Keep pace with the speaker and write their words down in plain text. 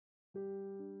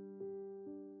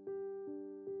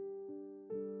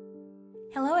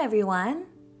Hello, everyone.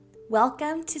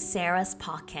 Welcome to Sarah's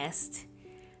podcast.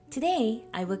 Today,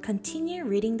 I will continue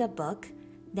reading the book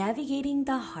Navigating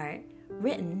the Heart,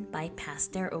 written by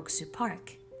Pastor Oksu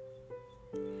Park.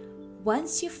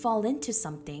 Once you fall into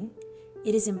something,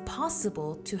 it is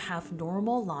impossible to have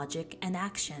normal logic and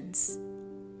actions.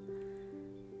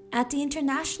 At the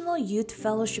International Youth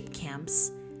Fellowship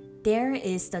Camps, there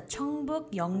is the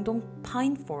Cheongbuk Yeongdong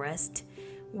Pine Forest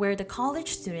where the college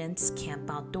students camp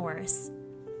outdoors.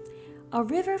 A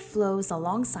river flows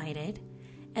alongside it,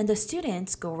 and the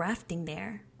students go rafting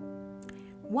there.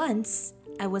 Once,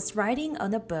 I was riding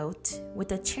on a boat with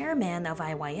the chairman of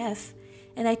IYF,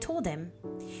 and I told him,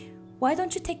 "Why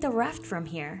don't you take the raft from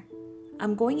here?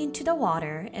 I'm going into the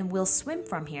water and we'll swim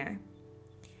from here."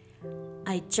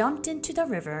 I jumped into the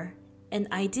river, and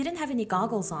I didn't have any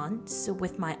goggles on, so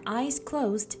with my eyes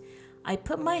closed, I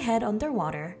put my head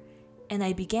underwater, and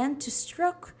I began to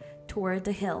stroke toward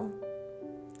the hill.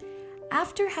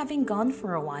 After having gone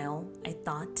for a while, I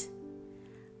thought,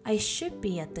 I should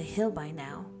be at the hill by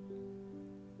now.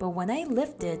 But when I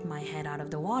lifted my head out of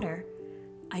the water,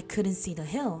 I couldn't see the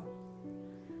hill.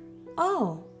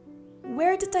 Oh,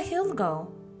 where did the hill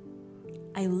go?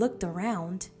 I looked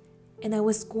around, and I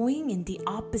was going in the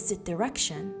opposite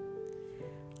direction.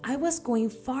 I was going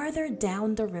farther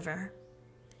down the river.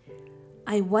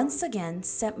 I once again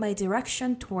set my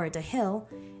direction toward the hill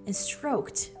and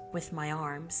stroked with my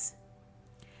arms.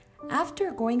 After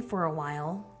going for a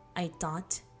while, I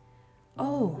thought,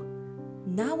 oh,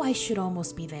 now I should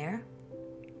almost be there.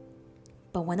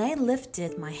 But when I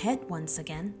lifted my head once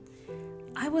again,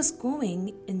 I was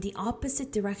going in the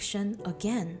opposite direction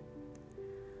again.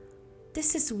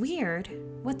 This is weird.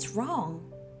 What's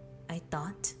wrong? I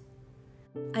thought.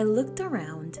 I looked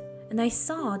around and I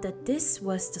saw that this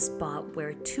was the spot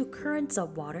where two currents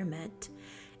of water met,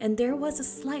 and there was a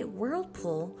slight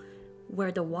whirlpool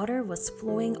where the water was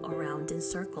flowing around in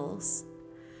circles.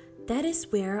 That is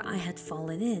where I had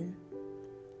fallen in.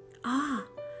 Ah,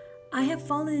 I have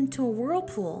fallen into a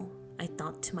whirlpool, I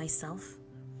thought to myself.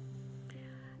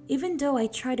 Even though I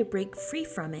tried to break free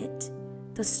from it,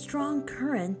 the strong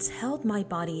current held my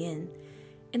body in,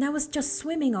 and I was just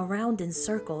swimming around in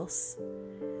circles.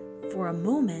 For a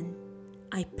moment,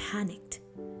 I panicked.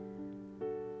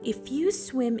 If you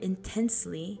swim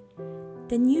intensely,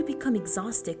 then you become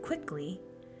exhausted quickly.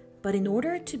 But in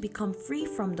order to become free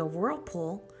from the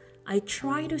whirlpool, I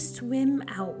tried to swim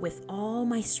out with all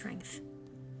my strength.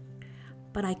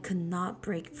 But I could not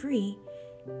break free,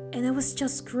 and I was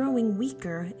just growing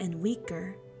weaker and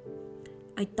weaker.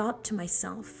 I thought to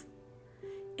myself,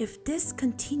 if this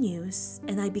continues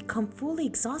and I become fully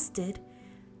exhausted,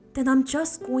 then I'm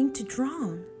just going to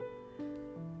drown.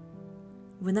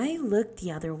 When I looked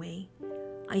the other way,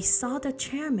 I saw the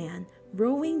chairman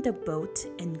rowing the boat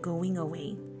and going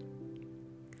away.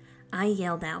 I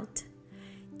yelled out,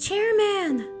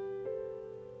 "Chairman!"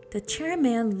 The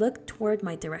chairman looked toward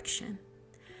my direction.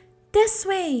 "This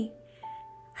way!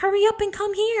 Hurry up and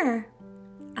come here!"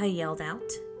 I yelled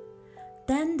out.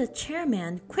 Then the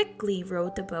chairman quickly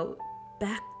rowed the boat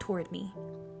back toward me.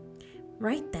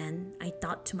 Right then, I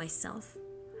thought to myself,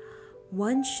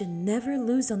 one should never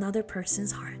lose another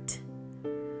person's heart.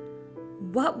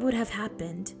 What would have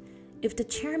happened if the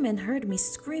chairman heard me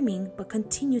screaming but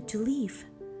continued to leave?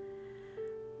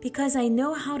 Because I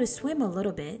know how to swim a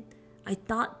little bit, I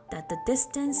thought that the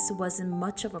distance wasn't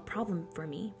much of a problem for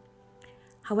me.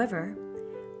 However,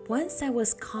 once I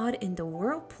was caught in the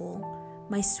whirlpool,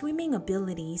 my swimming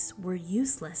abilities were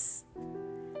useless.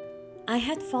 I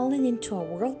had fallen into a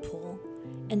whirlpool,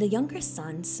 and the younger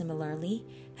son, similarly,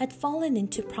 had fallen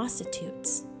into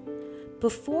prostitutes.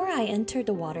 Before I entered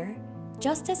the water,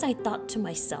 just as I thought to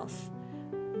myself,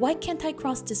 why can't I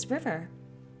cross this river?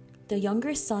 The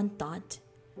younger son thought,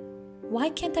 why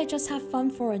can't I just have fun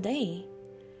for a day?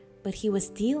 But he was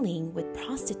dealing with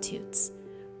prostitutes,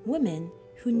 women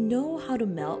who know how to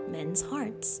melt men's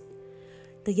hearts.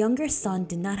 The younger son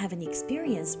did not have any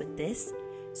experience with this,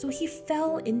 so he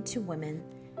fell into women,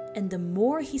 and the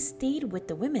more he stayed with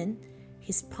the women,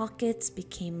 his pockets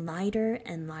became lighter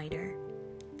and lighter.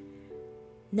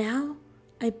 Now,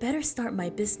 I better start my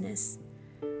business.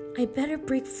 I better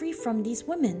break free from these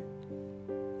women.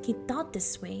 He thought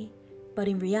this way, but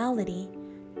in reality,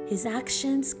 his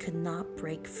actions could not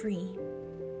break free.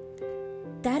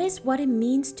 That is what it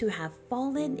means to have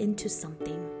fallen into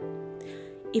something.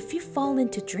 If you fall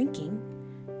into drinking,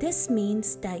 this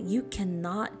means that you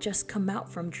cannot just come out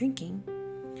from drinking.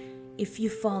 If you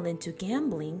fall into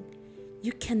gambling,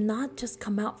 you cannot just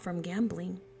come out from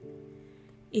gambling.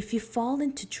 If you fall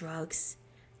into drugs,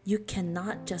 you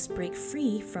cannot just break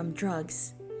free from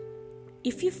drugs.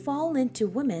 If you fall into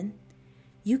women,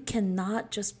 you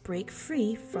cannot just break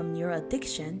free from your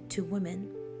addiction to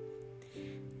women.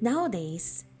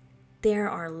 Nowadays, there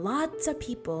are lots of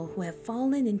people who have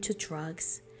fallen into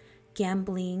drugs,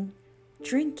 gambling,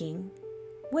 drinking,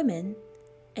 women,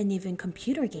 and even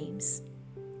computer games.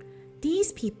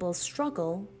 These people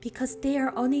struggle because they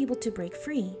are unable to break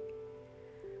free.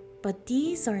 But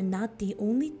these are not the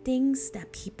only things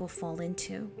that people fall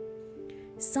into.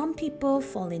 Some people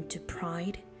fall into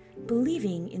pride,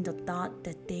 believing in the thought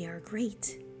that they are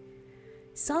great.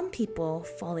 Some people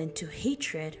fall into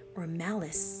hatred or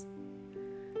malice.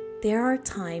 There are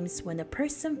times when a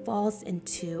person falls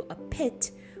into a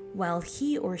pit while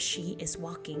he or she is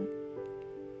walking.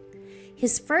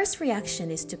 His first reaction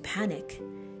is to panic,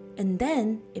 and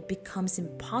then it becomes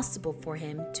impossible for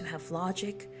him to have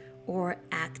logic or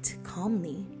act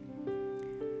calmly.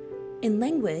 In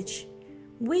language,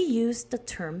 we use the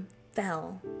term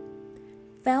fell.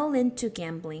 Fell into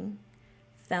gambling,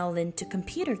 fell into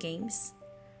computer games,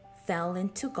 fell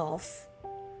into golf,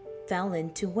 fell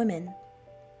into women.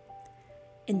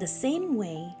 In the same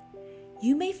way,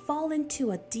 you may fall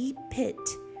into a deep pit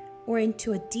or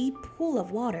into a deep pool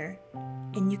of water,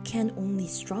 and you can only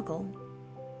struggle.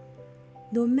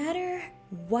 No matter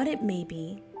what it may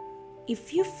be,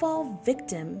 if you fall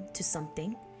victim to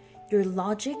something, your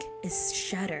logic is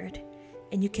shattered,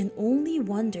 and you can only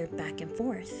wander back and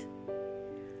forth.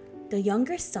 The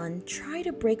younger son tried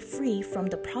to break free from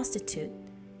the prostitute,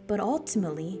 but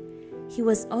ultimately, he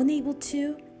was unable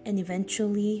to and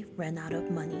eventually ran out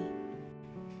of money.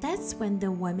 That's when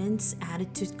the woman's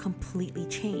attitude completely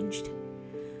changed.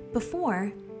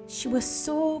 Before, she was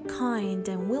so kind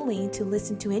and willing to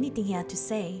listen to anything he had to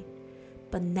say.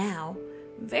 But now,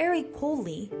 very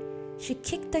coldly, she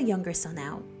kicked the younger son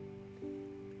out.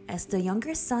 As the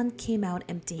younger son came out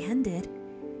empty-handed,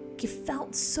 he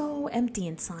felt so empty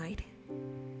inside.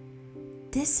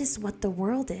 This is what the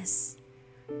world is.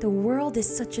 The world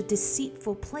is such a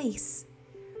deceitful place.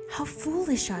 How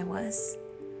foolish I was.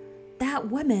 That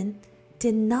woman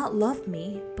did not love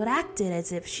me, but acted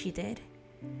as if she did.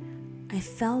 I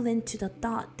fell into the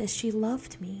thought that she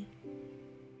loved me.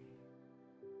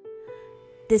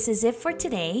 This is it for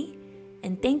today,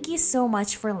 and thank you so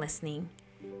much for listening.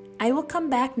 I will come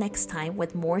back next time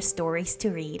with more stories to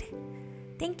read.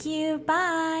 Thank you.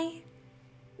 Bye.